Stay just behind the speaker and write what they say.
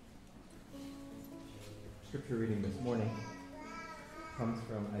Scripture reading this morning comes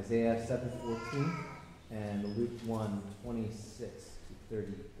from Isaiah 7:14 and Luke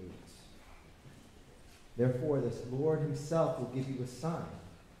 1:26-38. Therefore, this Lord himself will give you a sign.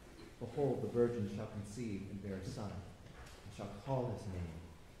 Behold, the virgin shall conceive and bear a son, and shall call his name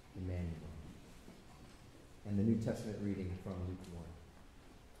Emmanuel. And the New Testament reading from Luke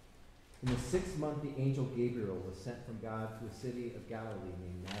 1. In the 6th month, the angel Gabriel was sent from God to a city of Galilee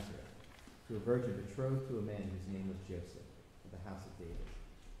named Nazareth, to a virgin betrothed to a man whose name was Joseph, of the house of David.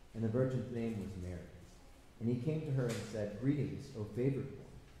 And the virgin's name was Mary. And he came to her and said, Greetings, O favored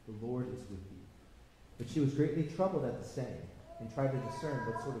one, the Lord is with you. But she was greatly troubled at the saying, and tried to discern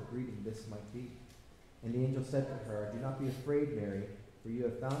what sort of greeting this might be. And the angel said to her, Do not be afraid, Mary, for you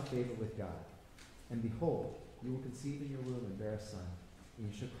have found favor with God. And behold, you will conceive in your womb and bear a son, and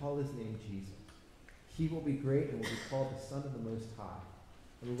you shall call his name Jesus. He will be great and will be called the Son of the Most High.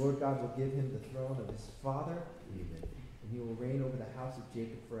 And the Lord God will give him the throne of his father David, and he will reign over the house of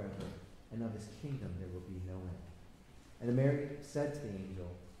Jacob forever, and of his kingdom there will be no end. And Mary said to the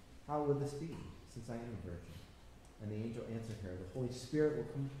angel, How will this be, since I am a virgin? And the angel answered her, The Holy Spirit will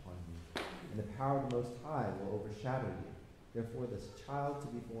come upon you, and the power of the Most High will overshadow you. Therefore this child to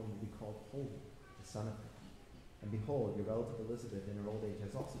be born will be called Holy, the Son of God. And behold, your relative Elizabeth in her old age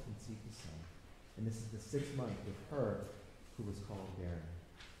has also conceived a son, and this is the 6th month with her who was called barren.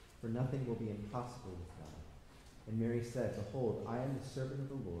 For nothing will be impossible with God. And Mary said, Behold, I am the servant of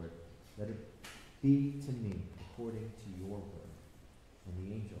the Lord. Let it be to me according to your word. And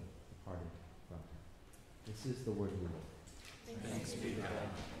the angel departed from her. This is the word of the Lord. Thanks be to God.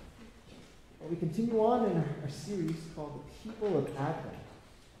 Well, we continue on in our series called The People of Advent,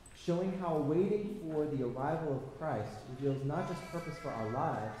 showing how waiting for the arrival of Christ reveals not just purpose for our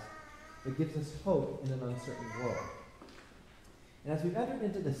lives, but gives us hope in an uncertain world. And as we've entered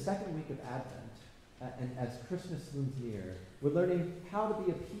into the second week of Advent, and as Christmas looms near, we're learning how to be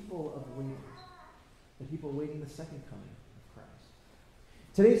a people of waiting, a people waiting the second coming of Christ.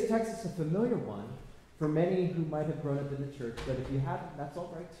 Today's text is a familiar one for many who might have grown up in the church, but if you haven't, that's all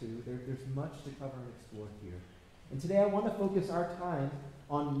right too. There's much to cover and explore here. And today I want to focus our time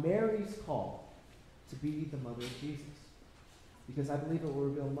on Mary's call to be the mother of Jesus, because I believe it will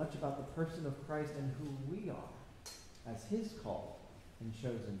reveal much about the person of Christ and who we are as his called and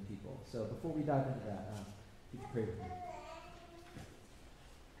chosen people. So before we dive into that, would you pray with me?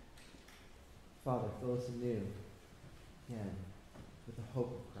 Father, fill us anew, again, with the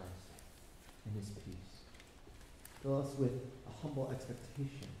hope of Christ and his peace. Fill us with a humble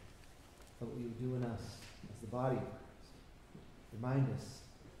expectation of what you will do in us as the body of Christ. Remind us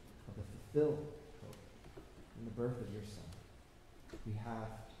of the fulfilled hope in the birth of your Son we have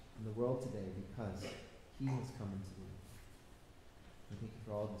in the world today because he has come into the world. We thank you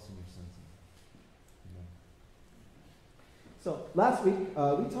for all of this in your Son's name. Amen. So last week,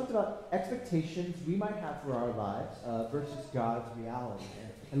 we talked about expectations we might have for our lives versus God's reality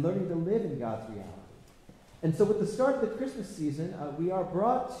and learning to live in God's reality. And so with the start of the Christmas season, we are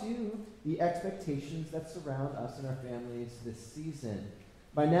brought to the expectations that surround us and our families this season.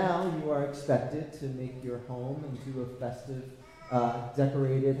 By now, you are expected to make your home into a festive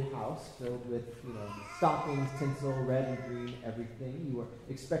decorated house filled with, stockings, tinsel, red and green, everything. You are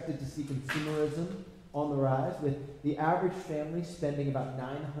expected to see consumerism on the rise, with the average family spending about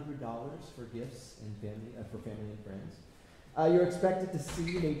 $900 for gifts and for family and friends. You're expected to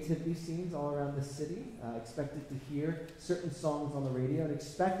see nativity scenes all around the city, expected to hear certain songs on the radio, and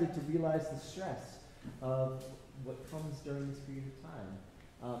expected to realize the stress of what comes during this period of time.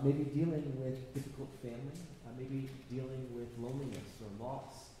 Maybe dealing with difficult family, maybe dealing with loneliness or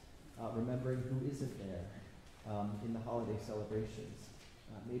loss, remembering who isn't there in the holiday celebrations.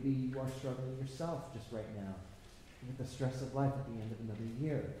 Maybe you are struggling yourself just right now with the stress of life at the end of another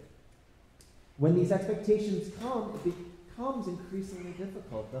year. When these expectations come, it becomes increasingly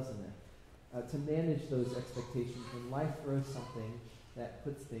difficult, doesn't it, to manage those expectations when life throws something that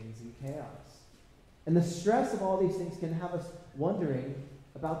puts things in chaos. And the stress of all these things can have us wondering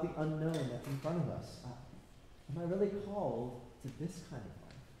about the unknown that's in front of us. Am I really called to this kind of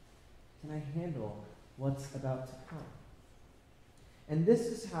life? Can I handle what's about to come? And this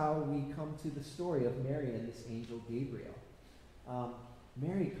is how we come to the story of Mary and this angel Gabriel.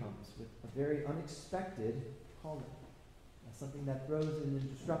 Mary comes with a very unexpected calling, something that throws in and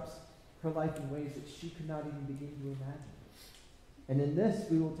disrupts her life in ways that she could not even begin to imagine. And in this,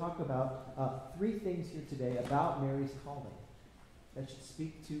 we will talk about 3 things here today about Mary's calling that should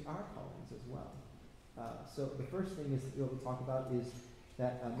speak to our callings as well. So the first thing is that we'll talk about is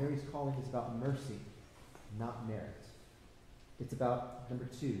that Mary's calling is about mercy, not merit. It's about, number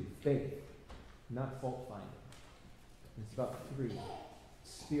 2, faith, not fault finding. It's about 3,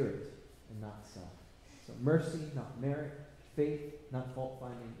 spirit and not self. So mercy, not merit, faith, not fault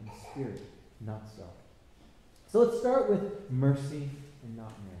finding, and spirit, not self. So let's start with mercy and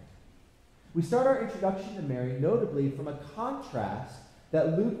not merit. We start our introduction to Mary notably from a contrast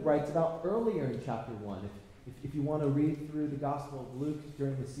that Luke writes about earlier in chapter 1. If you want to read through the Gospel of Luke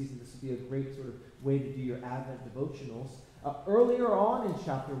during the season, this would be a great sort of way to do your Advent devotionals. Earlier on in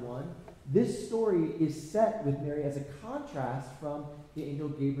chapter 1, this story is set with Mary as a contrast from the angel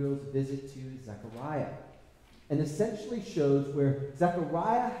Gabriel's visit to Zechariah, and essentially shows where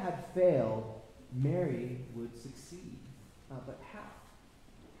Zechariah had failed, Mary would succeed. But how?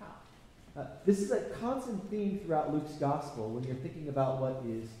 How? This is a constant theme throughout Luke's Gospel when you're thinking about what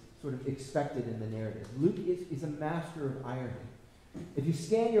is sort of expected in the narrative. Luke is a master of irony. If you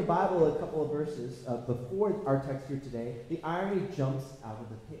scan your Bible a couple of verses before our text here today, the irony jumps out of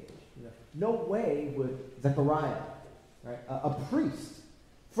the page. No way would Zechariah, right, a priest,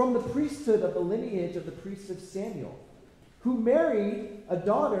 from the priesthood of the lineage of the priest of Samuel, who married a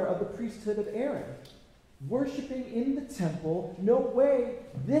daughter of the priesthood of Aaron, worshiping in the temple, no way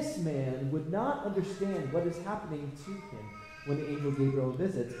this man would not understand what is happening to him when the angel Gabriel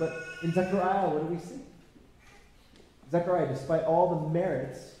visits. But in Zechariah, what do we see? Zechariah, despite all the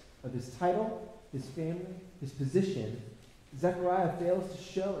merits of his title, his family, his position, Zechariah fails to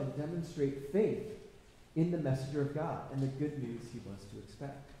show and demonstrate faith in the messenger of God and the good news he was to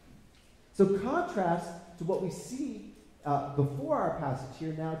expect. So contrast to what we see before our passage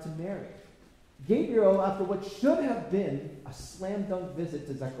here now to Mary. Gabriel, after what should have been a slam dunk visit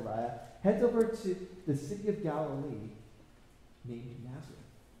to Zechariah, heads over to the city of Galilee named Nazareth.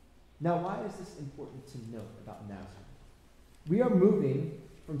 Now, why is this important to note about Nazareth? We are moving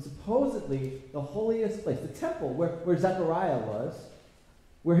from supposedly the holiest place, the temple where Zechariah was,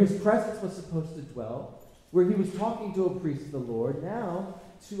 where his presence was supposed to dwell, where he was talking to a priest of the Lord, now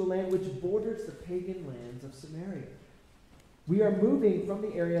to a land which borders the pagan lands of Samaria. We are moving from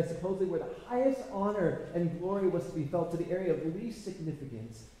the area supposedly where the highest honor and glory was to be felt to the area of least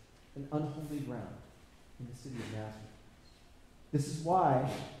significance and unholy ground in the city of Nazareth. This is why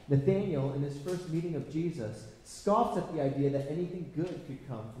Nathanael, in his first meeting of Jesus, scoffs at the idea that anything good could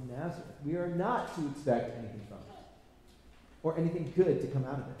come from Nazareth. We are not to expect anything from it, or anything good to come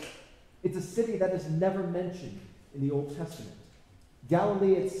out of it. It's a city that is never mentioned in the Old Testament.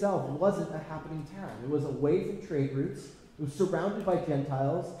 Galilee itself wasn't a happening town. It was away from trade routes. It was surrounded by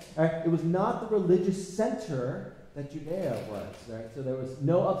Gentiles. Right? It was not the religious center that Judea was. Right? So there was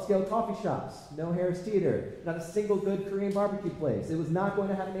no upscale coffee shops, no Harris Teeter, not a single good Korean barbecue place. It was not going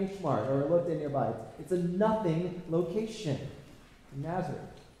to have an H-Mart or a Lotte nearby. It's a nothing location in Nazareth.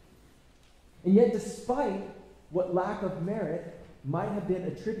 And yet, despite what lack of merit might have been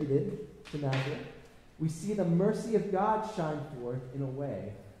attributed to Nazareth, we see the mercy of God shine forth in a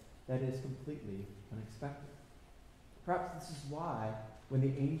way that is completely unexpected. Perhaps this is why, when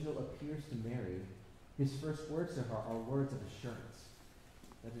the angel appears to Mary, his first words to her are words of assurance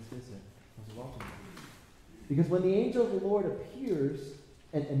that his visit was welcome. Because when the angel of the Lord appears,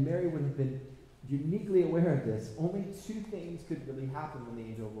 and Mary would have been uniquely aware of this, only 2 things could really happen when the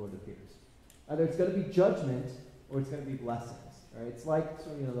angel of the Lord appears. Either it's going to be judgment or it's going to be blessings. Right? It's like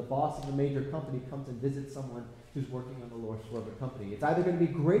the boss of a major company comes and visits someone who's working on the lower floor of a company. It's either going to be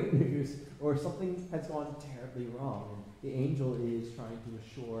great news or something has gone terribly wrong. And the angel is trying to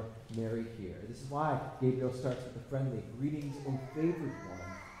assure Mary here. This is why Gabriel starts with the friendly, "Greetings, O favored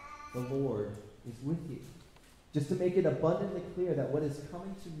one, the Lord is with you." Just to make it abundantly clear that what is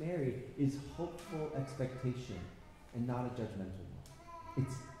coming to Mary is hopeful expectation and not a judgmental one.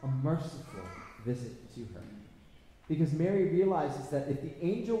 It's a merciful visit to her. Because Mary realizes that if the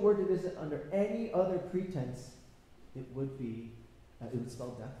angel were to visit under any other pretense, it would spell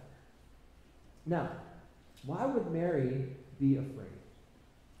death for her. Now, why would Mary be afraid?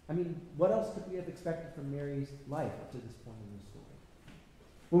 I mean, what else could we have expected from Mary's life up to this point in the story?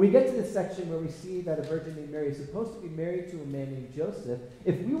 When we get to this section where we see that a virgin named Mary is supposed to be married to a man named Joseph,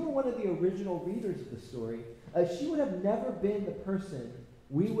 if we were one of the original readers of the story, she would have never been the person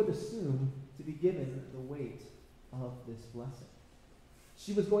we would assume to be given the weight of this blessing.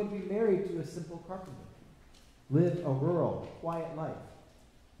 She was going to be married to a simple carpenter, live a rural, quiet life,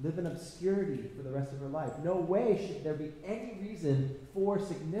 live in obscurity for the rest of her life. No way should there be any reason for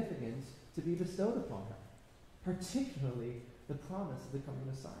significance to be bestowed upon her, particularly the promise of the coming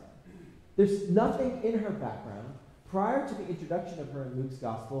Messiah. There's nothing in her background prior to the introduction of her in Luke's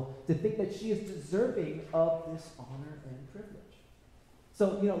gospel to think that she is deserving of this honor and privilege.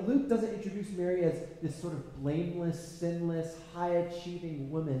 So, Luke doesn't introduce Mary as this sort of blameless, sinless,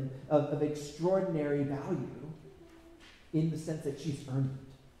 high-achieving woman of extraordinary value in the sense that she's earned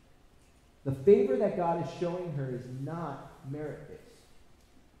it. The favor that God is showing her is not merit-based,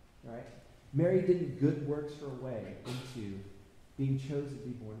 right? Mary didn't good works her way into being chosen to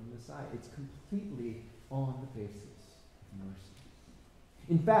be born the Messiah. It's completely on the basis of mercy.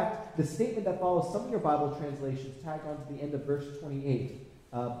 In fact, the statement that follows some of your Bible translations tagged on to the end of verse 28,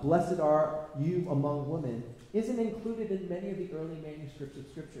 blessed are you among women, isn't included in many of the early manuscripts of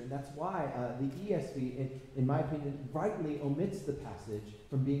Scripture. And that's why the ESV, in my opinion, rightly omits the passage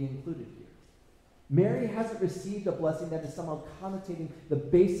from being included here. Mary hasn't received a blessing that is somehow connotating the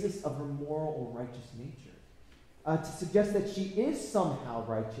basis of her moral or righteous nature. To suggest that she is somehow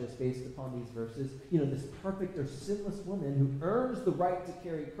righteous based upon these verses, this perfect or sinless woman who earns the right to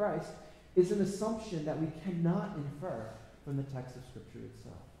carry Christ, is an assumption that we cannot infer from the text of Scripture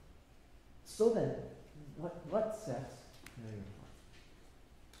itself. So then, what sets Mary apart?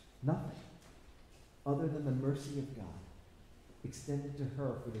 Nothing other than the mercy of God extended to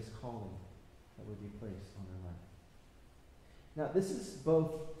her for this calling that would be placed on her life. Now, this is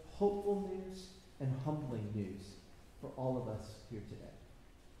both hopeful news and humbling news for all of us here today.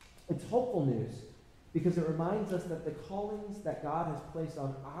 It's hopeful news because it reminds us that the callings that God has placed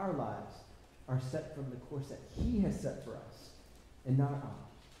on our lives are set from the course that He has set for us and not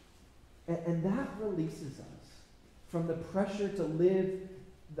ours. And that releases us from the pressure to live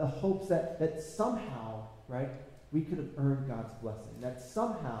the hopes that somehow, right, we could have earned God's blessing. That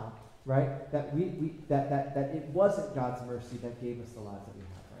somehow, right, that that it wasn't God's mercy that gave us the lives that we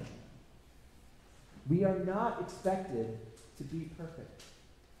have right now. We are not expected to be perfect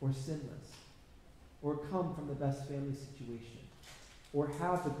or sinless or come from the best family situation or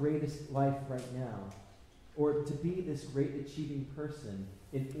have the greatest life right now or to be this great achieving person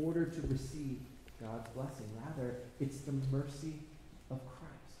in order to receive God's blessing. Rather, it's the mercy of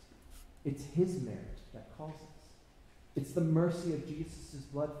Christ. It's His merit that calls us. It's the mercy of Jesus'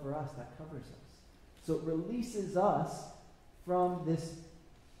 blood for us that covers us. So it releases us from this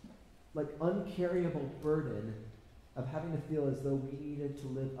uncarryable burden of having to feel as though we needed to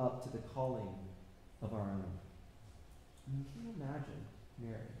live up to the calling of our own. Can you imagine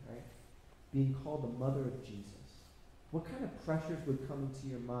Mary, right, being called the mother of Jesus? What kind of pressures would come into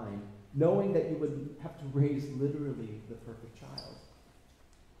your mind knowing that you would have to raise literally the perfect child?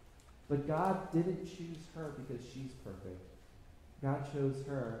 But God didn't choose her because she's perfect. God chose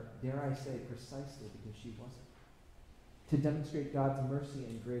her, dare I say, precisely because she wasn't. To demonstrate God's mercy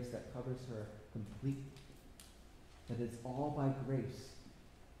and grace that covers her completely. That it's all by grace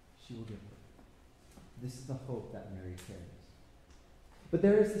she will give birth. This is the hope that Mary carries. But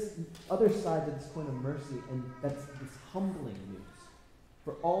there is this other side to this point of mercy, and that's this humbling news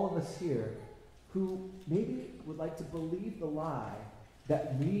for all of us here who maybe would like to believe the lie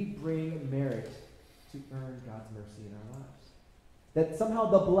that we bring merit to earn God's mercy in our lives. That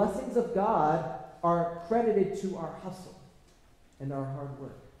somehow the blessings of God are credited to our hustle and our hard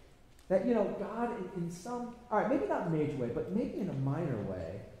work. That, God in some, all right, maybe not in a major way, but maybe in a minor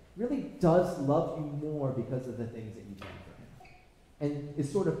way, really does love you more because of the things that you've done for Him. And is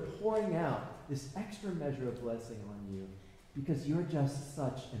sort of pouring out this extra measure of blessing on you because you're just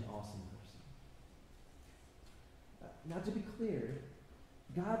such an awesome person. Now, to be clear,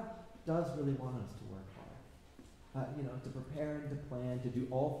 God does really want us to work hard. To prepare and to plan, to do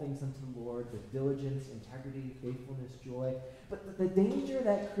all things unto the Lord with diligence, integrity, faithfulness, joy. But the danger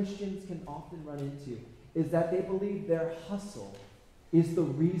that Christians can often run into is that they believe their hustle is the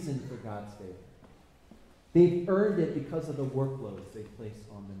reason for God's favor. They've earned it because of the workloads they place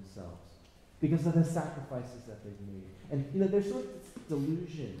on themselves, because of the sacrifices that they've made. And there's sort of this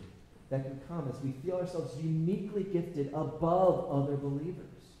delusion that can come as we feel ourselves uniquely gifted above other believers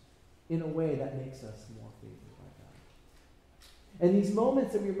in a way that makes us more favored by God. And these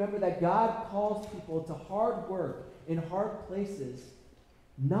moments that we remember that God calls people to hard work in hard places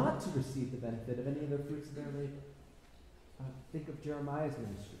not to receive the benefit of any of the fruits of their labor. Think of Jeremiah's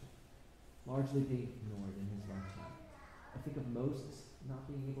ministry, largely being ignored in his lifetime. I think of Moses not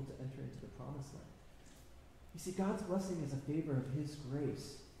being able to enter into the promised land. You see, God's blessing is a favor of His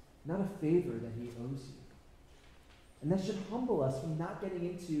grace, not a favor that He owes you. And that should humble us from not getting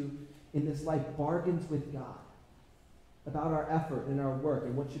into, in this life, bargains with God about our effort and our work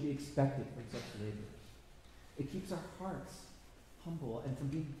and what should be expected from such laborers. It keeps our hearts humble and from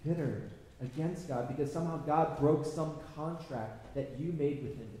being bitter against God because somehow God broke some contract that you made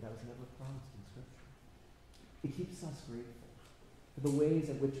with Him that was never promised in Scripture. It keeps us grateful for the ways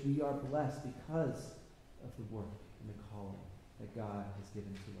in which we are blessed because of the work and the calling that God has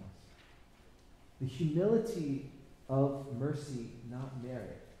given to us. The humility of mercy, not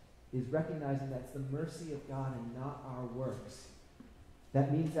merit, is recognizing that it's the mercy of God and not our works.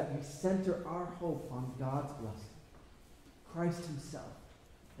 That means that we center our hope on God's blessing, Christ himself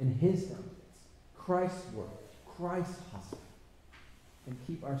and his benefits, Christ's work, Christ's hustle, and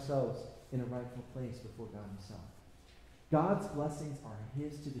keep ourselves in a rightful place before God himself. God's blessings are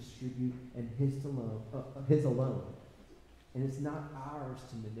his to distribute and his alone. And it's not ours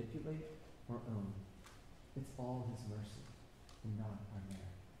to manipulate or own. It's all his mercy and not our merit.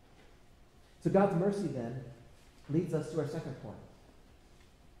 So God's mercy then leads us to our second point.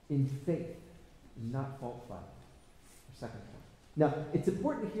 In faith, not fault finding. Our second point. Now, it's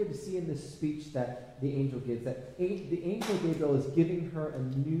important here to see in this speech that the angel gives, that the angel Gabriel is giving her a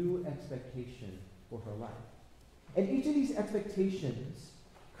new expectation for her life. And each of these expectations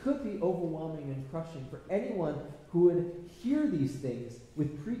could be overwhelming and crushing for anyone who would hear these things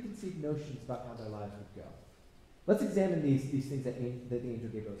with preconceived notions about how their lives would go. Let's examine these things that the angel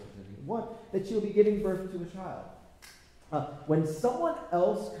Gabriel is presenting. One, that she'll be giving birth to a child. When someone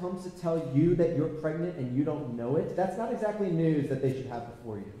else comes to tell you that you're pregnant and you don't know it, that's not exactly news that they should have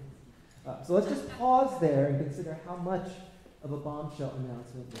before you. So let's just pause there and consider how much of a bombshell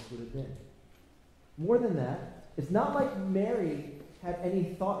announcement this would have been. More than that, it's not like Mary had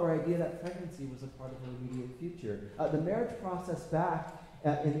any thought or idea that pregnancy was a part of her immediate future. The marriage process back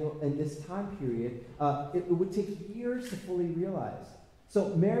in this time period, it would take years to fully realize. So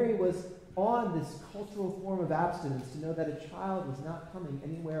Mary was on this cultural form of abstinence to know that a child was not coming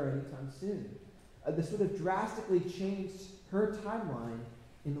anywhere anytime soon. This would have drastically changed her timeline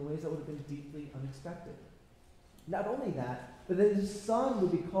in the ways that would have been deeply unexpected. Not only that, but that his son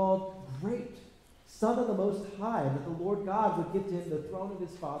would be called Great, Son of the Most High, and that the Lord God would give to him the throne of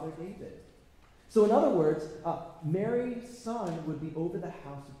his father David. So in other words, Mary's son would be over the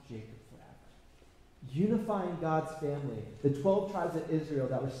house of Jacob forever, unifying God's family, the 12 tribes of Israel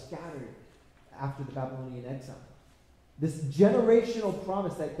that were scattered after the Babylonian exile. This generational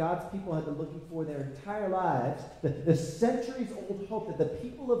promise that God's people had been looking for their entire lives, the centuries-old hope that the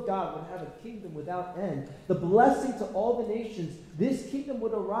people of God would have a kingdom without end, the blessing to all the nations, this kingdom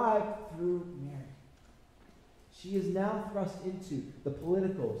would arrive through Mary. She is now thrust into the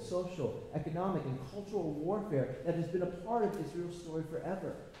political, social, economic, and cultural warfare that has been a part of Israel's story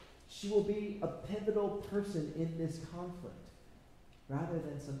forever. She will be a pivotal person in this conflict, rather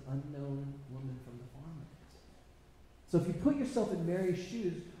than some unknown woman from the farmlands. So if you put yourself in Mary's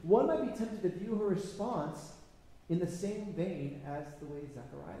shoes, one might be tempted to view her response in the same vein as the way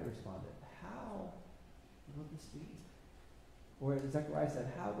Zechariah responded. How will this be? Or as Zechariah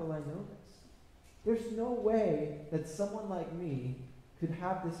said, how will I know this? There's no way that someone like me could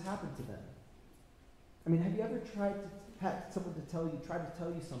have this happen to them. I mean, have you ever had someone try to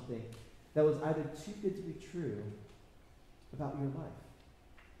tell you something that was either too good to be true about your life,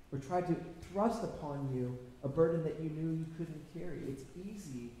 or tried to thrust upon you a burden that you knew you couldn't carry? It's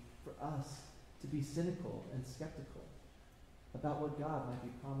easy for us to be cynical and skeptical about what God might be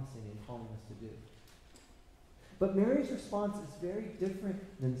promising and calling us to do. But Mary's response is very different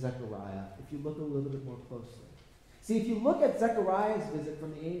than Zechariah if you look a little bit more closely. See, if you look at Zechariah's visit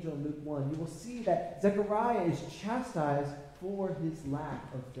from the angel in Luke 1, you will see that Zechariah is chastised for his lack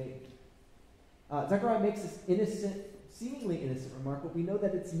of faith. Zechariah makes this seemingly innocent remark, but we know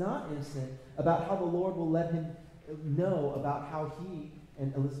that it's not innocent about how the Lord will let him know about how he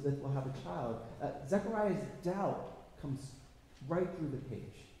and Elizabeth will have a child. Zechariah's doubt comes right through the page.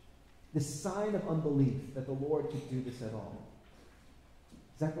 This sign of unbelief that the Lord could do this at all.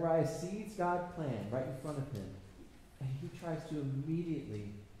 Zechariah sees God's plan right in front of him, and he tries to immediately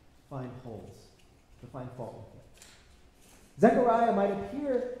find holes, to find fault with it. Zechariah might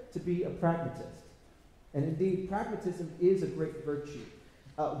appear to be a pragmatist. And indeed, pragmatism is a great virtue.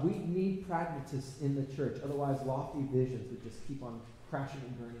 We need pragmatists in the church, otherwise lofty visions would just keep on crashing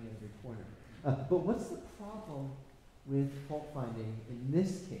and burning in every corner. But what's the problem with fault finding in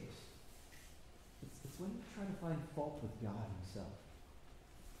this case? It's when you try to find fault with God himself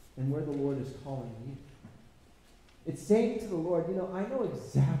and where the Lord is calling you. It's saying to the Lord, I know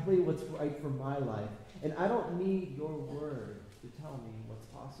exactly what's right for my life, and I don't need your word to tell me what's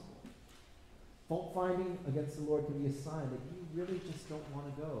possible. Fault finding against the Lord can be a sign that you really just don't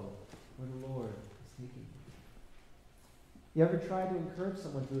want to go where the Lord is taking you. You ever try to encourage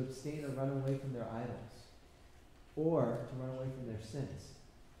someone to abstain or run away from their idols, or to run away from their sins?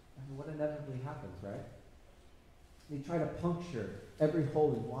 I mean, what inevitably happens, right? They try to puncture every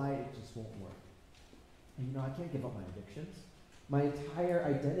hole in why it just won't work. And I can't give up my addictions. My entire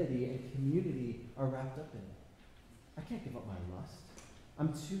identity and community are wrapped up in it. I can't give up my lust. I'm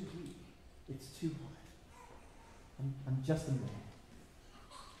too weak. It's too hard. I'm just a man.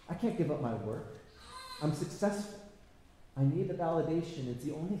 I can't give up my work. I'm successful. I need the validation. It's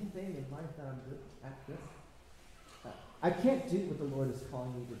the only thing in life that I'm good at. I can't do what the Lord is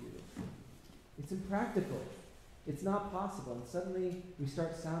calling me to do. It's impractical. It's not possible. And suddenly we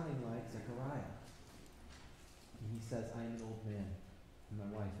start sounding like Zechariah. And he says, I am an old man, and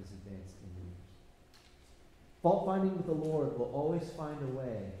my wife is advanced in years. Fault finding with the Lord will always find a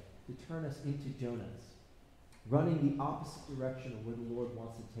way to turn us into Jonahs, running the opposite direction of where the Lord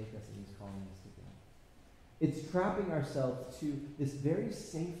wants to take us and he's calling us to go. It's trapping ourselves to this very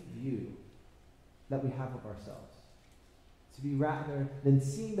safe view that we have of ourselves, to be rather than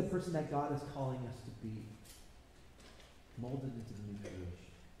seeing the person that God is calling us to be, molded into the new creation.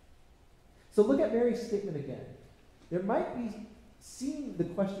 So look at Mary's statement again. There might be seeing the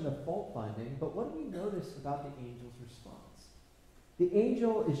question of fault finding, but what do we notice about the angel's response? The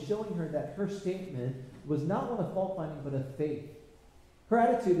angel is showing her that her statement was not one of fault finding, but of faith. Her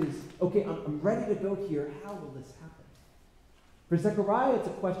attitude is, okay, I'm ready to go here. How will this happen? For Zechariah, it's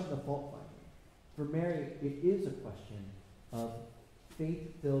a question of fault finding. For Mary, it is a question of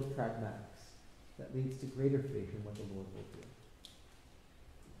faith-filled pragmatics that leads to greater faith in what the Lord will do.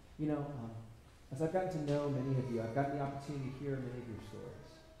 You know, as I've gotten to know many of you, I've gotten the opportunity to hear many of your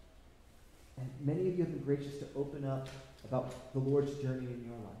stories. And many of you have been gracious to open up about the Lord's journey in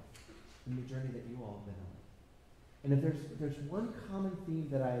your life and the journey that you all have been on. And if there's one common theme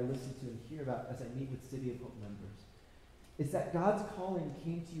that I listen to and hear about as I meet with City of Hope members, it's that God's calling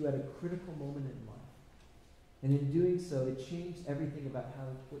came to you at a critical moment in life. And in doing so, it changed everything about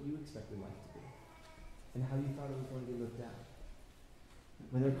what you expected life to be and how you thought it was going to be lived out.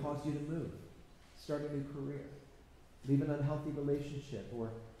 Whether it caused you to move, start a new career, leave an unhealthy relationship,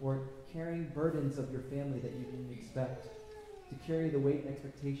 or carrying burdens of your family that you didn't expect, to carry the weight and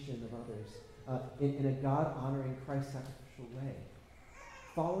expectation of others in a God-honoring, Christ-sacrificial way.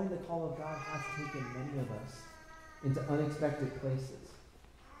 Following the call of God has taken many of us into unexpected places,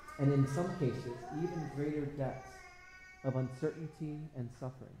 and in some cases, even greater depths of uncertainty and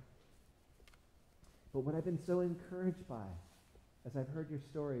suffering. But what I've been so encouraged by, as I've heard your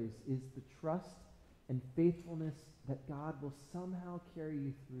stories, is the trust and faithfulness that God will somehow carry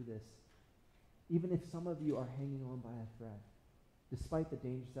you through this, even if some of you are hanging on by a thread. Despite the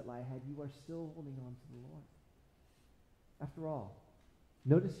dangers that lie ahead, you are still holding on to the Lord. After all,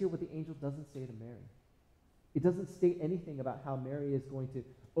 notice here what the angel doesn't say to Mary. It doesn't state anything about how Mary is going to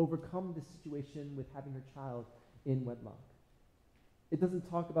overcome the situation with having her child in wedlock. It doesn't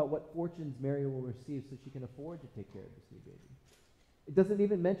talk about what fortunes Mary will receive so she can afford to take care of this new baby. It doesn't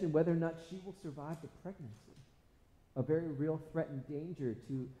even mention whether or not she will survive the pregnancy, a very real threat and danger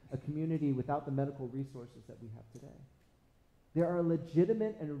to a community without the medical resources that we have today. There are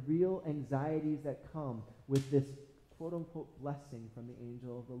legitimate and real anxieties that come with this quote-unquote blessing from the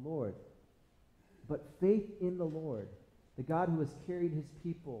angel of the Lord. But faith in the Lord, the God who has carried his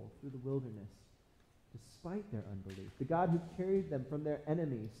people through the wilderness, despite their unbelief, the God who carried them from their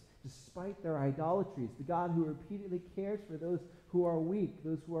enemies, despite their idolatries, the God who repeatedly cares for those who are weak,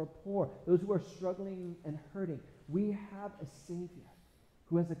 those who are poor, those who are struggling and hurting. We have a Savior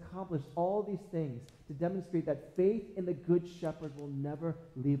who has accomplished all these things to demonstrate that faith in the Good Shepherd will never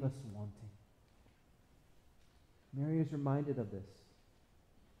leave us wanting. Mary is reminded of this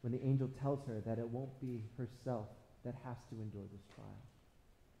when the angel tells her that it won't be herself that has to endure this trial.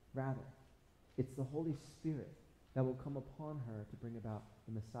 Rather, it's the Holy Spirit that will come upon her to bring about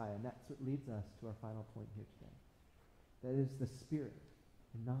the Messiah. And that's what leads us to our final point here today. That is the Spirit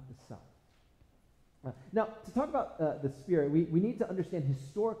and not the Son. Now, to talk about the Spirit, we need to understand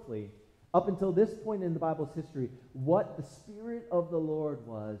historically, up until this point in the Bible's history, what the Spirit of the Lord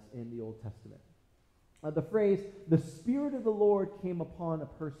was in the Old Testament. The phrase, the Spirit of the Lord came upon a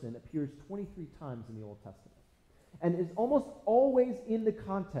person, appears 23 times in the Old Testament, and is almost always in the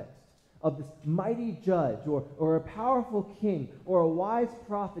context of this mighty judge or a powerful king or a wise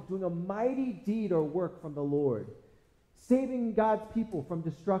prophet doing a mighty deed or work from the Lord, saving God's people from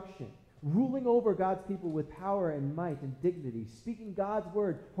destruction, ruling over God's people with power and might and dignity, speaking God's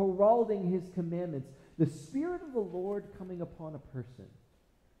word, heralding his commandments. The Spirit of the Lord coming upon a person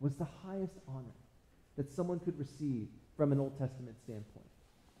was the highest honor that someone could receive from an Old Testament standpoint.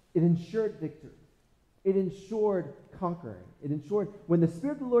 It ensured victory. It ensured conquering. It ensured when the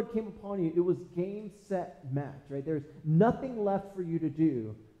Spirit of the Lord came upon you, it was game, set, match, right? There's nothing left for you to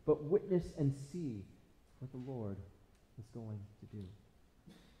do but witness and see what the Lord is going to do.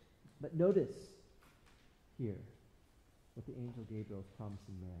 But notice here what the angel Gabriel is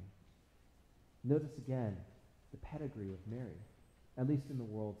promising Mary. Notice again the pedigree of Mary, at least in the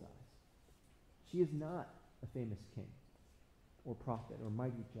world's eyes. She is not a famous king or prophet or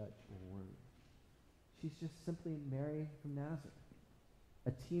mighty judge or warrior. She's just simply Mary from Nazareth,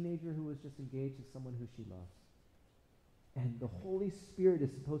 a teenager who was just engaged to someone who she loves. And the Holy Spirit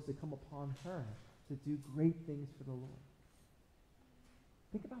is supposed to come upon her to do great things for the Lord.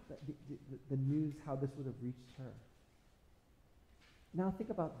 Think about the news, how this would have reached her. Now think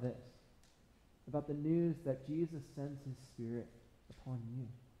about this, about the news that Jesus sends his Spirit upon you.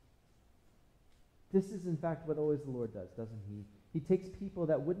 This is, in fact, what always the Lord does, doesn't he? He takes people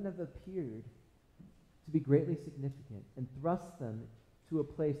that wouldn't have appeared to be greatly significant and thrusts them to a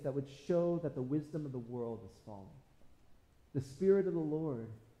place that would show that the wisdom of the world is fallen. The Spirit of the Lord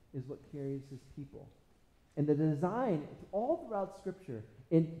is what carries his people. And the design all throughout Scripture,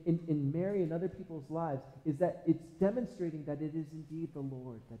 in Mary and other people's lives, is that it's demonstrating that it is indeed the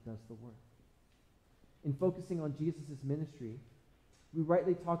Lord that does the work. In focusing on Jesus' ministry, we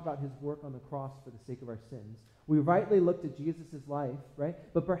rightly talk about his work on the cross for the sake of our sins. We rightly look to Jesus' life, right?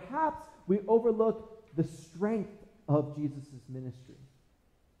 But perhaps we overlook the strength of Jesus' ministry.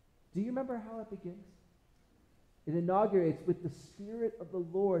 Do you remember how it begins? It inaugurates with the Spirit of the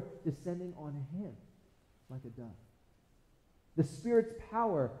Lord descending on him like a dove. The Spirit's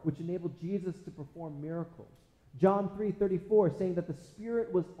power, which enabled Jesus to perform miracles. John 3:34 saying that the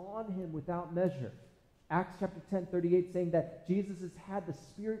Spirit was on him without measure. Acts chapter 10:38 saying that Jesus has had the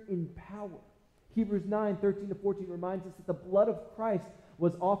Spirit in power. Hebrews 9:13-14 reminds us that the blood of Christ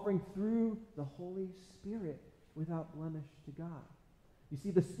was offering through the Holy Spirit without blemish to God. You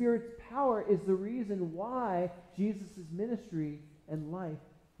see, the Spirit's power is the reason why Jesus' ministry and life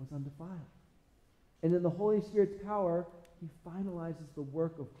was undefiled. And in the Holy Spirit's power, he finalizes the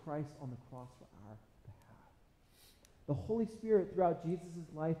work of Christ on the cross for our behalf. The Holy Spirit throughout Jesus'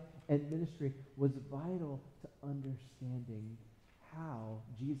 life and ministry was vital to understanding how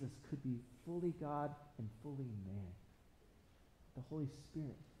Jesus could be fully God and fully man. The Holy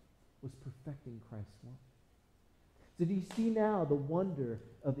Spirit was perfecting Christ's work. So do you see now the wonder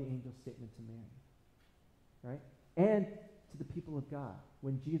of the angel's statement to Mary? Right? And to the people of God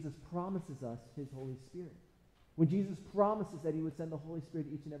when Jesus promises us his Holy Spirit. When Jesus promises that he would send the Holy Spirit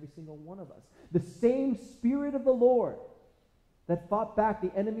to each and every single one of us. The same Spirit of the Lord that fought back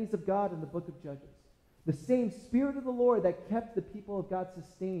the enemies of God in the book of Judges. The same Spirit of the Lord that kept the people of God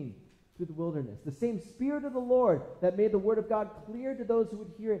sustained through the wilderness. The same Spirit of the Lord that made the word of God clear to those who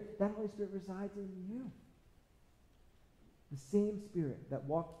would hear it. That Holy Spirit resides in you. The same Spirit that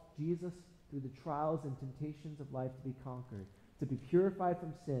walked Jesus through the trials and temptations of life to be conquered, to be purified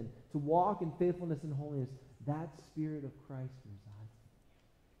from sin, to walk in faithfulness and holiness, that Spirit of Christ resides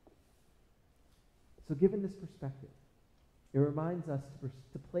in you. So given this perspective, it reminds us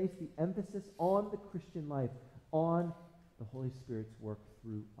to place the emphasis on the Christian life, on the Holy Spirit's work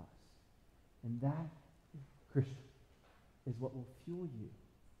through us. And that, Christian, is what will fuel you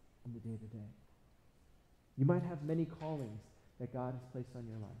in the day-to-day. You might have many callings that God has placed on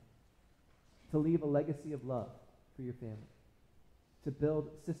your life. To leave a legacy of love for your family. To build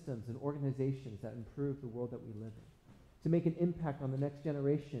systems and organizations that improve the world that we live in. To make an impact on the next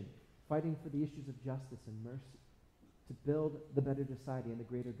generation, fighting for the issues of justice and mercy. To build the better society and the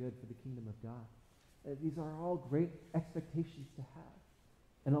greater good for the kingdom of God. These are all great expectations to have.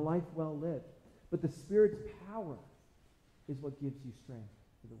 And a life well lived. But the Spirit's power is what gives you strength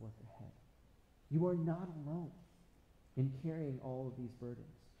for the work ahead. You are not alone in carrying all of these burdens.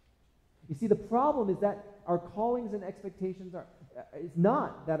 You see, the problem is that our callings and expectations it's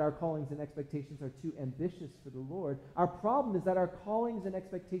not that our callings and expectations are too ambitious for the Lord. Our problem is that our callings and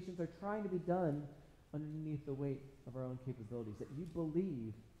expectations are trying to be done underneath the weight of our own capabilities, that you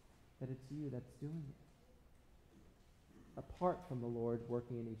believe that it's you that's doing it, apart from the Lord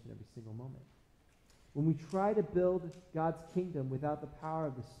working in each and every single moment. When we try to build God's kingdom without the power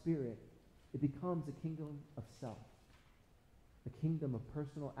of the Spirit, it becomes a kingdom of self, a kingdom of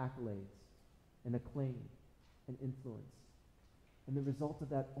personal accolades and acclaim and influence. And the result of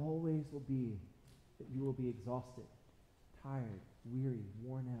that always will be that you will be exhausted, tired, weary,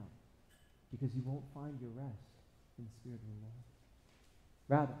 worn out, because you won't find your rest in the Spirit of the Lord.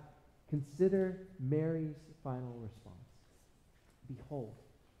 Rather, consider Mary's final response. Behold,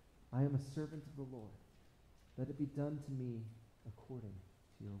 I am a servant of the Lord. Let it be done to me according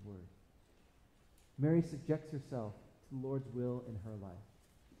to your word. Mary subjects herself to the Lord's will in her life.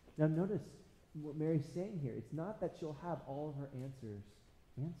 Now notice what Mary's saying here. It's not that she'll have all of her answers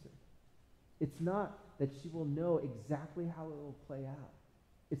answered. It's not that she will know exactly how it will play out.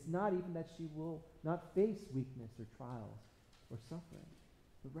 It's not even that she will not face weakness or trials or suffering,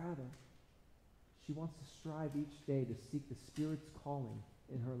 but rather, she she wants to strive each day to seek the Spirit's calling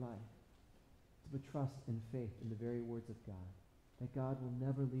in her life, to put trust and faith in the very words of God, that God will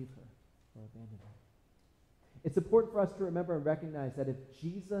never leave her or abandon her. It's important for us to remember and recognize that if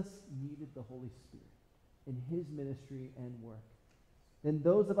Jesus needed the Holy Spirit in his ministry and work, then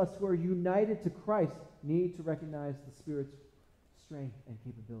those of us who are united to Christ need to recognize the Spirit's strength and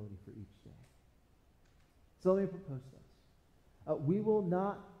capability for each day. So let me propose this. We will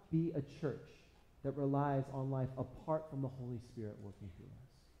not be a church that relies on life apart from the Holy Spirit working through us.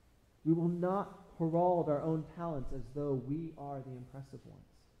 We will not herald our own talents as though we are the impressive ones.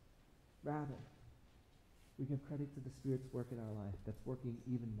 Rather, we give credit to the Spirit's work in our life that's working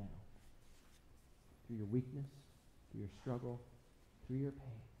even now. Through your weakness, through your struggle, through your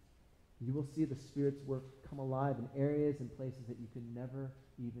pain. You will see the Spirit's work come alive in areas and places that you can never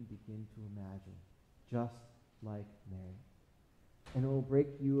even begin to imagine, just like Mary. And it will break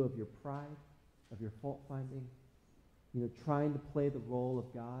you of your pride, of your fault-finding, trying to play the role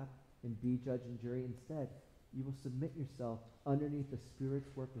of God and be judge and jury. Instead, you will submit yourself underneath the Spirit's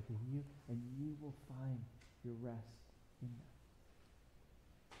work within you, and you will find your rest in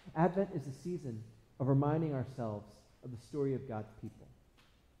that. Advent is a season of reminding ourselves of the story of God's people,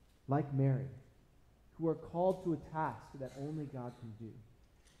 like Mary, who are called to a task that only God can do,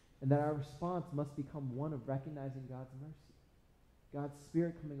 and that our response must become one of recognizing God's mercy, God's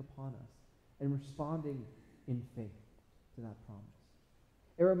Spirit coming upon us, and responding in faith to that promise.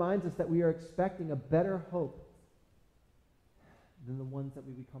 It reminds us that we are expecting a better hope than the ones that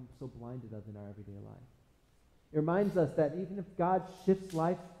we become so blinded of in our everyday life. It reminds us that even if God shifts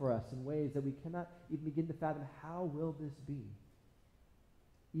life for us in ways that we cannot even begin to fathom, how will this be?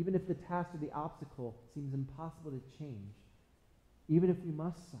 Even if the task or the obstacle seems impossible to change, even if we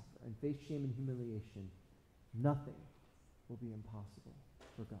must suffer and face shame and humiliation, nothing will be impossible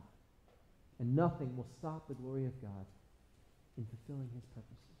for God. And nothing will stop the glory of God in fulfilling his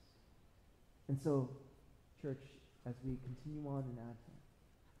purposes. And so, church, as we continue on in Advent,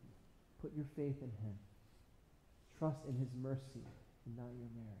 put your faith in him. Trust in his mercy and not your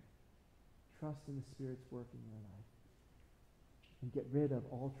merit. Trust in the Spirit's work in your life. And get rid of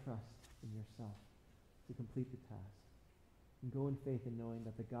all trust in yourself to complete the task. And go in faith in knowing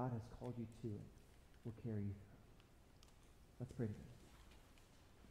that the God has called you to it will carry you through. Let's pray together.